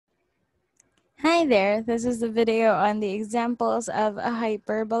Hi there, this is the video on the examples of a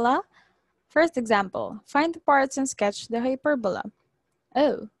hyperbola. First example, find the parts and sketch the hyperbola.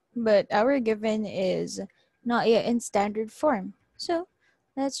 Oh, but our given is not yet in standard form. So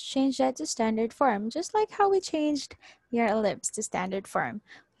let's change that to standard form, just like how we changed your ellipse to standard form.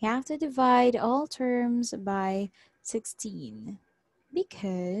 We have to divide all terms by 16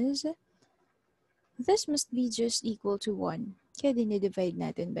 because this must be just equal to 1. Kaya dinidivide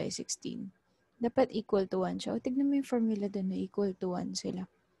natin by 16. Dapat equal to 1 siya. O, tignan mo yung formula doon na equal to 1 sila.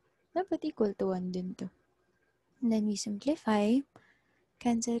 Dapat equal to 1 din to. And then we simplify.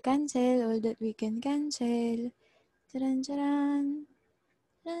 Cancel, cancel. All that we can cancel. Charan, charan.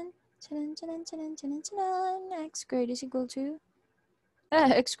 Charan, charan, charan, charan, charan, charan. X squared is equal to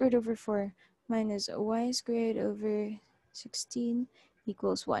x squared over 4 minus y squared over 16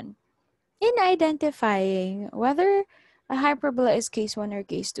 equals 1. In identifying whether a hyperbola is case 1 or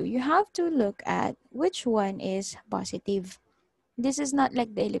case 2, you have to look at which one is positive. This is not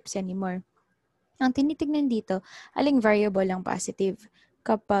like the ellipse anymore. Ang tinitignan dito, aling variable ang positive.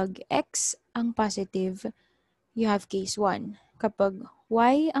 Kapag x ang positive, you have case 1. Kapag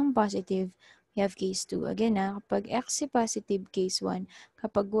y ang positive, you have case 2. Again, kapag x si positive, case 1.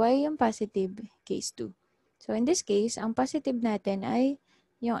 Kapag y ang positive, case 2. So, in this case, ang positive natin ay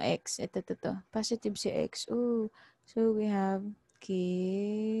yung x. Ito. Positive si x. Ooh. So, we have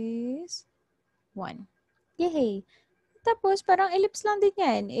case 1. Yay! Tapos, parang ellipse lang din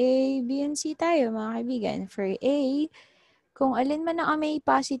yan. A, B, and C tayo, mga kaibigan. For A, kung alin man ang may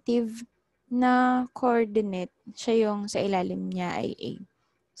positive na coordinate, siya yung sa ilalim niya ay A.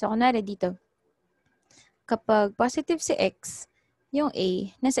 So, kunwari dito, kapag positive si X, yung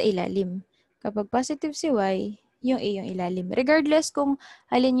A nasa ilalim. Kapag positive si Y, yung A yung ilalim. Regardless kung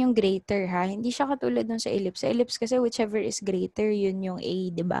alin yung greater, ha? Hindi siya katulad nung sa ellipse. Sa ellipse kasi whichever is greater, yun yung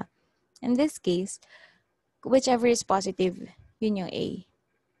A, di ba? In this case, whichever is positive, yun yung A.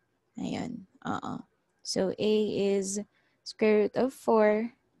 Ayan. So, A is square root of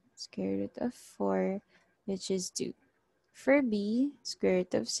 4, which is 2. For B, square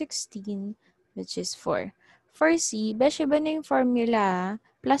root of 16, which is 4. For C, besh, iba na yung formula.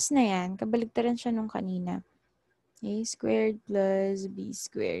 Plus na yan. Kabaligtaran siya nung kanina. A squared plus B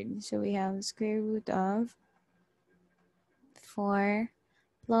squared. So, we have square root of 4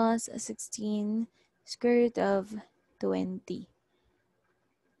 plus 16 square root of 20.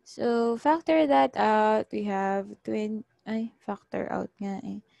 So, factor that out. We have factor out nga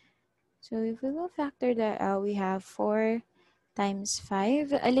eh. So, if we will factor that out, we have 4 times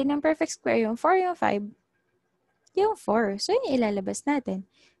 5. Alin ang perfect square? Yung 4, yung 5? Yung 4. So, yung ilalabas natin.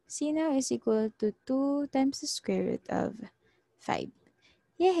 C now is equal to 2 times the square root of 5.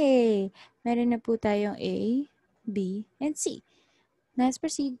 Yay! Meron na po tayong A, B, and C. Let's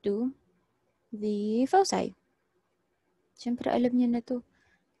proceed to the foci. Siyempre, alam niyo na to.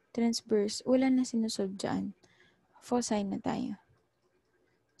 Transverse. Wala na sinusolve dyan. Foci na tayo.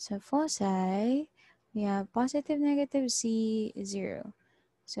 So, foci, we have positive, negative, C, 0.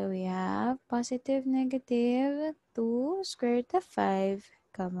 So, we have positive, negative, 2 square root of 5,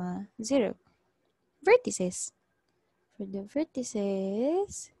 0. Vertices. For the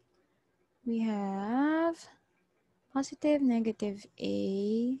vertices, we have positive, negative, A,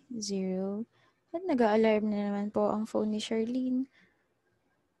 0. At nag-a-alarm na naman po ang phone ni Charlene.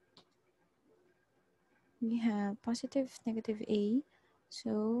 We have positive, negative, A.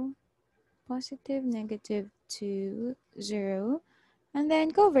 So, positive, negative, 2, 0. And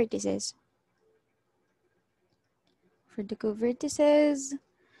then co-vertices. For the co-vertices,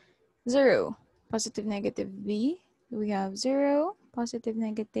 0. Positive, negative, B. We have 0. Positive,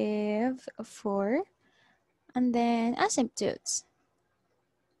 negative, 4. And then asymptotes.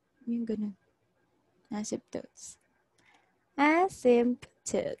 Yung ganun. Asymptotes.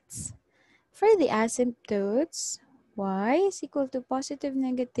 Asymptotes. For the asymptotes, y is equal to positive,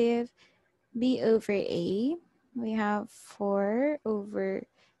 negative, b over a. We have 4 over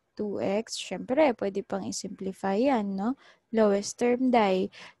 2x. Siyempre, pwede pang i-simplify yan, no? Lowest term, die.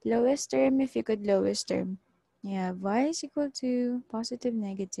 Lowest term, if you could lowest term. You have y is equal to positive,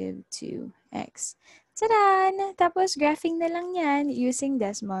 negative, 2x. Taran! Tapos, graphing na lang yan using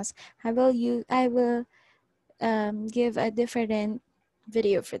decimals. I will give a different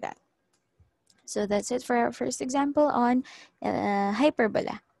video for that. So that's it for our first example on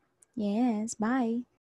hyperbola. Yes, bye.